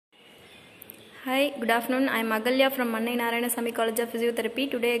Hi, good afternoon. I am Agalya from Mannai Narayanasamy College of Physiotherapy.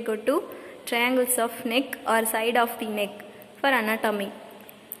 Today I go to triangles of neck or side of the neck for anatomy.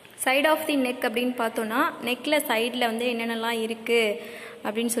 Side of the neck அப்படினு பார்த்தோம்னா நெக்ல சைடுல வந்து என்னென்னலாம் இருக்கு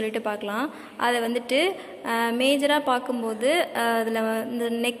அப்படினு சொல்லிட்டு பார்க்கலாம். அதை வந்துட்டு மேஜரா பாக்கும்போது அதுல இந்த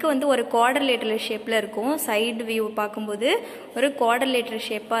நெக் வந்து ஒரு குவாட்ரிலேட்டரல் ஷேப்ல இருக்கும். சைடு வியூ பாக்கும்போது ஒரு குவாட்ரிலேட்டரல்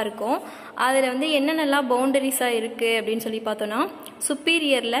ஷேப்பா இருக்கும். அதுல வந்து என்னென்னலாம் பவுண்டரிஸா இருக்கு அப்படினு சொல்லி பார்த்தோம்னா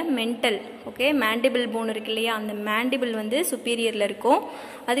சுப்பீரியர்ல மென்டல், ஓகே, மேண்டிபிள் போன் இருக்கு இல்லையா, அந்த மேண்டிபிள் வந்து சுப்பீரியர்ல இருக்கும்.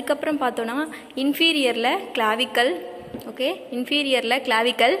 அதுக்கப்புறம் பார்த்தோம்னா இன்ஃபீரியர்ல clavicle, okay, இன்ஃபீரியர்ல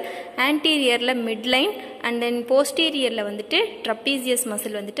clavicle, ஆன்டீரியர்ல midline and then போஸ்டீரியர்ல வந்துட்டு ட்ரப்பீசியஸ்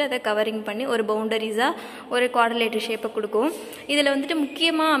மசில் வந்துட்டு அதை கவரிங் பண்ணி ஒரு பவுண்டரிஸா ஒரு குவாட்ரிலேட்டர் ஷேப்பை கொடுக்கும். இதில் வந்துட்டு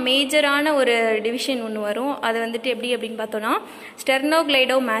முக்கியமாக மேஜரான ஒரு டிவிஷன் ஒன்று வரும். அது வந்துட்டு எப்படி அப்படின்னு பார்த்தோம்னா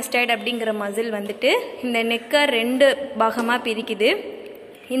ஸ்டெர்னோக்ளைடோமாஸ்டாய்டு அப்படிங்கிற மசில் வந்துட்டு இந்த நெக்கை ரெண்டு பாகமாக பிரிக்குது.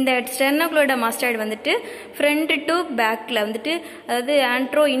 இந்த ஸ்டெர்னோக்ளைடோமாஸ்டாய்டு வந்துட்டு ஃப்ரண்ட் டு பேக்கில் வந்துட்டு, அதாவது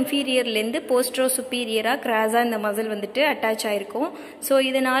ஆண்ட்ரோ இன்ஃபீரியர்லேருந்து போஸ்ட்ரோ சுப்பீரியராக கிராஸாக இந்த மசில் வந்துட்டு அட்டாச் ஆகிருக்கும். ஸோ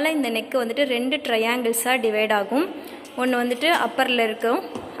இதனால் இந்த நெக்கு வந்துட்டு ரெண்டு ட்ரையாங்கிள்ஸாக டிவைட் ஆகும். ஒன்று வந்துட்டு அப்பரில் இருக்கும்,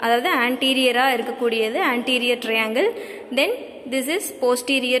 அதாவது ஆன்டீரியராக இருக்கக்கூடியது anterior triangle, then this is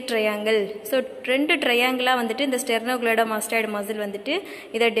posterior triangle. So ரெண்டு ட்ரையாங்கிளாக வந்துட்டு இந்த ஸ்டெர்னோக்ளைடோமாஸ்டாய்டு மசில் வந்துட்டு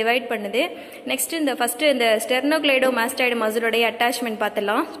இதை டிவைட் பண்ணுது. நெக்ஸ்ட் இந்த ஃபர்ஸ்ட் இந்த ஸ்டெர்னோக்ளைடோமாஸ்டாய்டு மசிலுடைய அட்டாச்மெண்ட்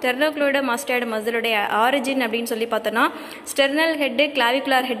பார்த்துலாம். ஸ்டெர்னோக்ளைடோமாஸ்டாய்டு மசிலுடைய ஆரிஜின் அப்படின்னு சொல்லி பார்த்தோன்னா ஸ்டெர்னல் ஹெட்டு,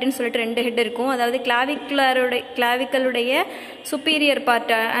 கிளாவிகுலார் ஹெட்னு சொல்லிட்டு ரெண்டு ஹெட் இருக்கும். அதாவது கிளாவிக்கலுடைய சுப்பீரியர்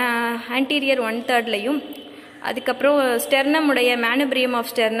பார்ட் ஆன்டீரியர் 1/3லையும், அதுக்கப்புறம் ஸ்டெர்னம் உடைய மேனுபிரியம் ஆஃப்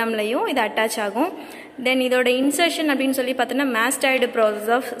ஸ்டெர்னம்லையும் இது அட்டாச் ஆகும். தென் இதோட இன்சர்ஷன் அப்படின்னு சொல்லி பார்த்தோன்னா மாஸ்டாய்டு ப்ராசஸ்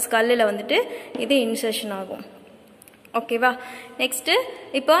ஆஃப் ஸ்கல்லில் வந்துட்டு இது இன்சர்ஷன் ஆகும். ஓகேவா? நெக்ஸ்ட்டு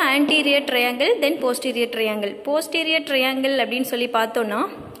இப்போ ஆன்டீரியர் ட்ரையாங்கிள், தென் போஸ்டீரியர் ட்ரையாங்கிள். போஸ்டீரியர் ட்ரையாங்கிள் அப்படின்னு சொல்லி பார்த்தோன்னா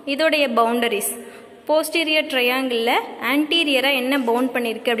இதோடைய பவுண்டரிஸ் போஸ்டீரியர் ட்ரையாங்கிளில் ஆன்டீரியராக என்ன பவுண்ட்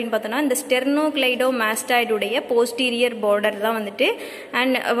பண்ணியிருக்கு அப்படின்னு பார்த்தோன்னா இந்த ஸ்டெர்னோக்ளைடோமாஸ்டாய்டுடைய போஸ்டீரியர் பார்டர் தான் வந்துட்டு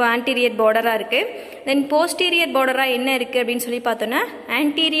ஆன்டீரியர் பார்டராக இருக்குது. தென் போஸ்டீரியர் பார்டராக என்ன இருக்குது அப்படின்னு சொல்லி பார்த்தோன்னா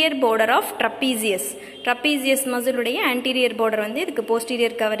anterior border of trapezius மசிலுடைய anterior border வந்து இதுக்கு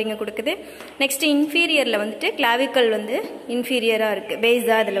போஸ்டீரியர் கவரிங்கை கொடுக்குது. நெக்ஸ்ட் இன்ஃபீரியரில் வந்துட்டு கிளாவிக்கல் வந்து இன்ஃபீரியராக இருக்குது,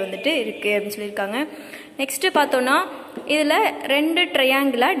 பேஸாக இதில் வந்துட்டு இருக்குது அப்படின்னு சொல்லியிருக்காங்க. நெக்ஸ்ட்டு பார்த்தோன்னா இதில் ரெண்டு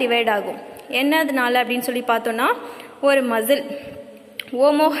ட்ரையாங்கிளாக டிவைட் ஆகும். என்னதுனால அப்படின்னு சொல்லி பார்த்தோன்னா ஒரு மசில்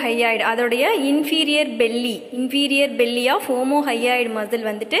ஓமோஹையாய்டு, அதோடைய இன்ஃபீரியர் பெல்லி ஆஃப் ஓமோஹையாய்டு மசில்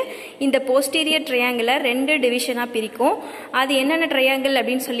வந்துட்டு இந்த போஸ்டீரியர் ட்ரையாங்கிளை ரெண்டு டிவிஷனாக பிரிக்கும். அது என்னென்ன ட்ரையாங்கிள்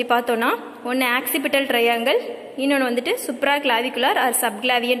அப்படின்னு சொல்லி பார்த்தோன்னா ஒன்று ஆக்சிபிட்டல் ட்ரையாங்கிள், இன்னொன்று வந்துட்டு Subhra clavicular R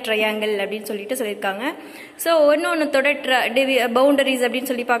subclavian triangle அப்படின்னு சொல்லியிருக்காங்க. ஸோ ஒன்னொன்னத்தோட பவுண்டரிஸ்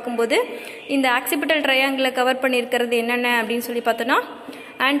அப்படின்னு சொல்லி பார்க்கும்போது இந்த ஆக்சிபிட்டல் ட்ரையாங்கிளை கவர் பண்ணியிருக்கிறது என்னென்ன அப்படின்னு சொல்லி பார்த்தோன்னா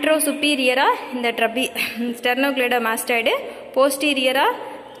ஆண்ட்ரோ சுப்பீரியரா இந்த ஸ்டெர்னோக்ளைடோமாஸ்டாய்டு, போஸ்டீரியரா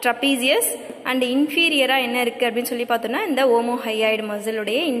ட்ரப்பீசியஸ் அண்ட் இன்ஃபீரியரா என்ன இருக்குது அப்படின்னு சொல்லி பார்த்தோன்னா இந்த ஓமோஹையாய்டு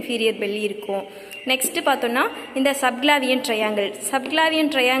மசிலுடைய இன்ஃபீரியர் பெல்லி இருக்கும். நெக்ஸ்ட் பார்த்தோன்னா இந்த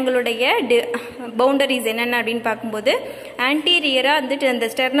சப்கிளாவியன் ட்ரையாங்கிளுடைய பவுண்டரிஸ் என்னென்ன அப்படின்னு பார்க்கும்போது ஆன்டீரியரா வந்துட்டு அந்த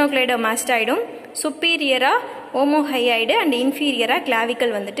ஸ்டெர்னோக்ளைடோமாஸ்டாய்டும், சுப்பீரியரா ஓமோஹையாய்டு அண்ட் இன்ஃபீரியரா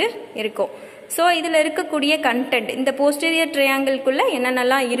கிளாவிக்கல் வந்துட்டு இருக்கும். ஸோ இதில் இருக்கக்கூடிய கண்டென்ட் இந்த போஸ்டீரியர் ட்ரையாங்கிள்குள்ளே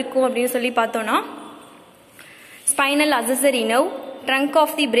என்னென்னலாம் இருக்கும் அப்படின்னு சொல்லி பார்த்தோன்னா spinal அசஸரி nerve, trunk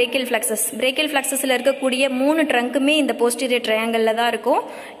of the brachial ஃப்ளெக்ஸஸில் இருக்கக்கூடிய 3 ட்ரங்க்குமே இந்த போஸ்டீரியர் ட்ரையாங்கிளில் தான் இருக்கும்.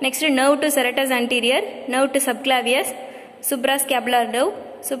 Next nerve to serratus anterior, nerve to சப்கிளாவியஸ், சுப்ராஸ்கேபுலர் nerve,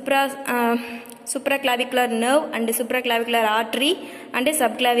 சுப்ராக்ளாவிகுலர் nerve and சுப்ராக்ளாவிகுலர் artery and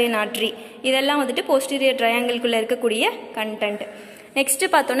subclavian artery. இதெல்லாம் வந்துட்டு போஸ்டீரியர் ட்ரையாங்கிள்குள்ளே இருக்கக்கூடிய கண்டென்ட். நெக்ஸ்ட்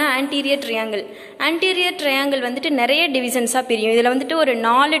பார்த்தோன்னா ஆன்டீரியர் ட்ரையாங்கிள் வந்துட்டு நிறைய டிவிஷன்ஸாக பிரியும். இதில் வந்துட்டு ஒரு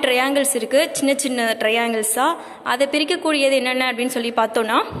 4 ட்ரையாங்கிள்ஸ் இருக்குது, சின்ன சின்ன ட்ரையாங்கிள்ஸாக. அதை பிரிக்கக்கூடியது என்னென்ன அப்படின்னு சொல்லி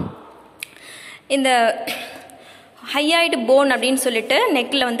பார்த்தோன்னா இந்த ஹையாய்டு போன் அப்படின்னு சொல்லிட்டு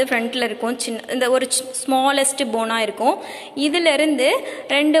நெக்கில் வந்து ஃப்ரண்ட்டில் இருக்கும், இந்த ஒரு ஸ்மாலஸ்ட் போனாக இருக்கும். இதிலிருந்து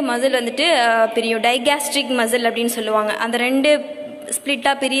ரெண்டு மசில் வந்துட்டு பிரியும், டைகாஸ்ட்ரிக் மசில் அப்படின்னு சொல்லுவாங்க. அந்த ரெண்டு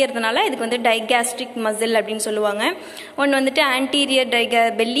ஸ்பிளிட்டாக பிரியறதுனால இதுக்கு வந்து டைகாஸ்ட்ரிக் மசில் அப்படின்னு சொல்லுவாங்க. ஒன்று வந்துட்டு ஆன்டீரியர்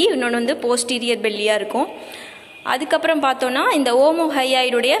பெல்லி, இன்னொன்று வந்து போஸ்டீரியர் பெல்லியாக இருக்கும். அதுக்கப்புறம் பார்த்தோன்னா இந்த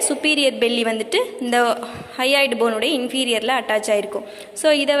ஓமோஹையாய்டுடைய சுப்பீரியர் பெல்லி வந்துட்டு இந்த ஹையாய்டு போனுடைய இன்ஃபீரியரில் அட்டாச் ஆகிருக்கும். ஸோ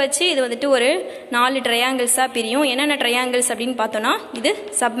இதை வச்சு இது வந்துட்டு ஒரு 4 ட்ரையாங்கிள்ஸாக பிரியும். என்னென்ன ட்ரையாங்கிள்ஸ் அப்படின்னு பார்த்தோன்னா இது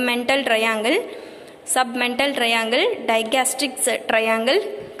சப்மென்டல் triangle, digastric triangle,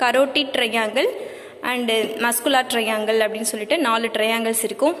 carotid triangle and muscular triangle அப்படின்னு சொல்லிட்டு 4 ட்ரையாங்கிள்ஸ்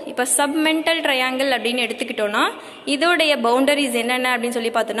இருக்கும். இப்போ சப்மென்டல் ட்ரையாங்கிள் அப்படின்னு எடுத்துக்கிட்டோன்னா இதோடைய பவுண்டரிஸ் என்னென்ன அப்படின்னு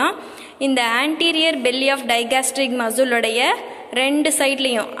சொல்லி பார்த்தோன்னா இந்த ஆன்டீரியர் பெல்லி ஆஃப் டைகாஸ்ட்ரிக் மசிலுடைய ரெண்டு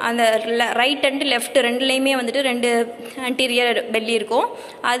சைட்லேயும் அந்த ரைட் அண்ட் லெஃப்ட் ரெண்டுலேயுமே வந்துட்டு ரெண்டு ஆன்டீரியர் பெல்லி இருக்கும்.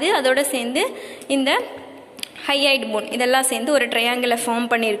 அதோட சேர்ந்து இந்த ஹையைட் போன் இதெல்லாம் சேர்ந்து ஒரு ட்ரையாங்கிளை ஃபார்ம்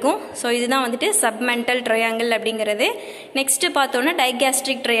பண்ணியிருக்கும். ஸோ இதுதான் வந்துட்டு சப்மெண்டல் ட்ரையாங்கிள் அப்படிங்கிறது. நெக்ஸ்ட்டு பார்த்தோன்னா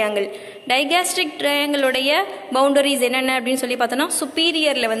டைகாஸ்ட்ரிக் ட்ரையாங்கிள். டைகாஸ்ட்ரிக் ட்ரையாங்கிளுடைய பவுண்டரிஸ் என்னென்ன அப்படின்னு சொல்லி பார்த்தோன்னா,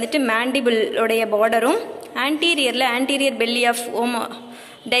 சுப்பீரியரில் வந்துட்டு மேண்டிபிளோடைய பார்டரும், anterior belly of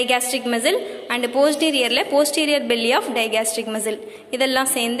digastric muscle and posterior belly of digastric muscle இதெல்லாம்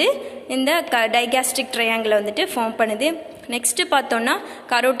சேர்ந்து இந்த டைகாஸ்ட்ரிக் ட்ரையாங்கிளை வந்துட்டு ஃபார்ம் பண்ணுது. நெக்ஸ்ட்டு பார்த்தோன்னா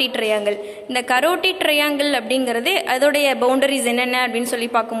கரோட்டிட் ட்ரையாங்கிள். இந்த கரோட்டிட் ட்ரையாங்கிள் அப்படிங்கிறது அதோடைய பவுண்டரிஸ் என்னென்ன அப்படின்னு சொல்லி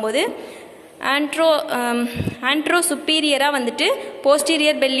பார்க்கும்போது, ஆண்ட்ரோ சுப்பீரியராக வந்துட்டு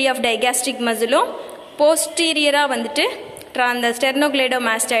போஸ்டீரியர் பெல்லி ஆஃப் டைகாஸ்ட்ரிக் மசிலும், போஸ்டீரியராக வந்துட்டு அந்த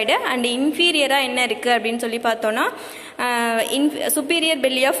ஸ்டெர்னோக்ளைடோமாஸ்டாய்டு அண்ட் இன்ஃபீரியராக என்ன இருக்குது அப்படின்னு சொல்லி பார்த்தோன்னா சுப்பீரியர்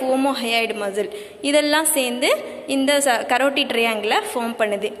பெல்லி ஆஃப் ஓமோஹையாய்டு மசில் இதெல்லாம் சேர்ந்து இந்த கரோட்டிட் ட்ரையாங்கிளை ஃபார்ம்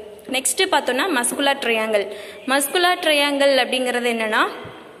பண்ணுது. நெக்ஸ்ட்டு பார்த்தோன்னா மஸ்குலர் ட்ரையாங்கிள் அப்படிங்கிறது என்னென்னா,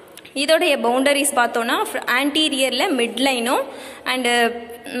 இதோடைய பவுண்டரிஸ் பார்த்தோன்னா ஆன்டீரியரில் மிட்லைனும் அண்டு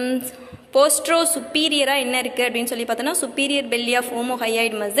போஸ்ட்ரோ சுப்பீரியராக என்ன இருக்குது அப்படின்னு சொல்லி பார்த்தோன்னா superior belly of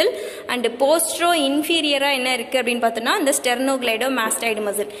ஓமோஹையாய்டு muscle and postero இன்ஃபீரியராக என்ன இருக்குது அப்படின்னு பார்த்தோன்னா இந்த ஸ்டெர்னோக்ளைடோமாஸ்டாய்டு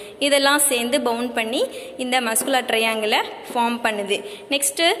மசில் இதெல்லாம் சேர்ந்து பவுண்ட் பண்ணி இந்த மஸ்குலர் ட்ரையாங்கிளை ஃபார்ம் பண்ணுது.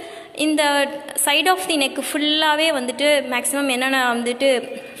 நெக்ஸ்ட்டு இந்த சைட் ஆஃப் தி நெக் ஃபுல்லாகவே வந்துட்டு மேக்ஸிமம் என்னென்ன வந்துட்டு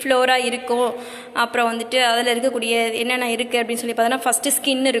ஃப்ளோரா இருக்கும், அப்புறம் வந்துட்டு அதில் இருக்கக்கூடிய என்னென்ன இருக்குது அப்படின்னு சொல்லி பார்த்தோன்னா, ஃபஸ்ட்டு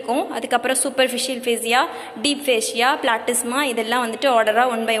ஸ்கின் இருக்கும், அதுக்கப்புறம் சூப்பர்ஃபிஷியல் ஃபேசியா, டீப் ஃபேஷியா, பிளாட்டிஸ்மா இதெல்லாம் வந்துட்டு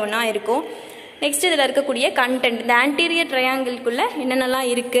ஆர்டராக 1 by 1 இருக்கும். நெக்ஸ்ட் இதில் இருக்கக்கூடிய கண்டென்ட், இந்த ஆன்டீரியர் ட்ரையாங்கிள்குள்ளே என்னென்னலாம்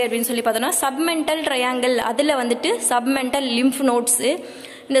இருக்குது அப்படின்னு சொல்லி பார்த்தோன்னா, சப்மெண்டல் ட்ரையாங்கிள் அதில் வந்துட்டு சப்மெண்டல் லிம்ஃப் நோட்ஸு.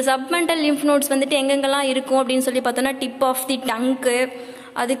 இந்த சப்மெண்டல் லிம்ஃப் நோட்ஸ் வந்துட்டு எங்கெங்கெல்லாம் இருக்கும் அப்படின்னு சொல்லி பார்த்தோன்னா, டிப் ஆஃப் தி டங்க்கு,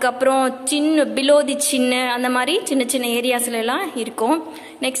 அதுக்கப்புறம் பிலோ தி சின்ன அந்த மாதிரி சின்ன சின்ன ஏரியாஸ்லாம் இருக்கும்.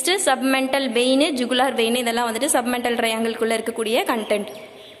 நெக்ஸ்ட்டு சப்மெண்டல் வெயின், ஜுகுலார் வெயின் இதெல்லாம் வந்துட்டு சப்மெண்டல் ட்ரையாங்கிள்குள்ளே இருக்கக்கூடிய கண்டென்ட்.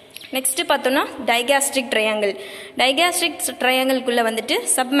 நெக்ஸ்ட்டு பார்த்தோன்னா டைகாஸ்ட்ரிக் ட்ரையாங்கிள்குள்ளே வந்துட்டு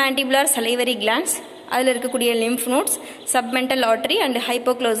சப்மாண்டிபுலார் சலைவரி கிளான்ஸ், அதில் இருக்கக்கூடிய lymph notes, சப்மெண்டல் artery and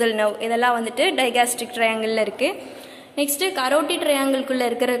ஹைப்போக்ளோசல் nerve இதெல்லாம் வந்துட்டு டைகாஸ்ட்ரிக் ட்ரையாங்கிளில் இருக்குது. நெக்ஸ்ட்டு கரோட்டிட் ட்ரையாங்கிள்குள்ளே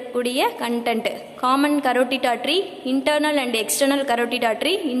இருக்கக்கூடிய content, common carotid artery, internal and external carotid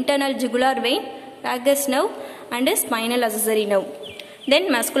artery, internal jugular vein, Vegas nerve and spinal accessory nerve. Then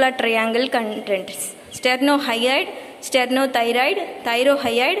muscular triangle contents, ஸ்டெர்னோஹையாய்டு, ஸ்டெர்னோதைராய்டு,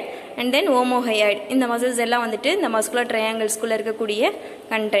 தைரோஹையாய்டு and then ஓமோஹையாய்டு. இந்த muscles எல்லாம் வந்துட்டு இந்த muscular ட்ரையாங்கிள்ஸ்குள்ளே இருக்கக்கூடிய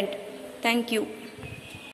content. Thank you.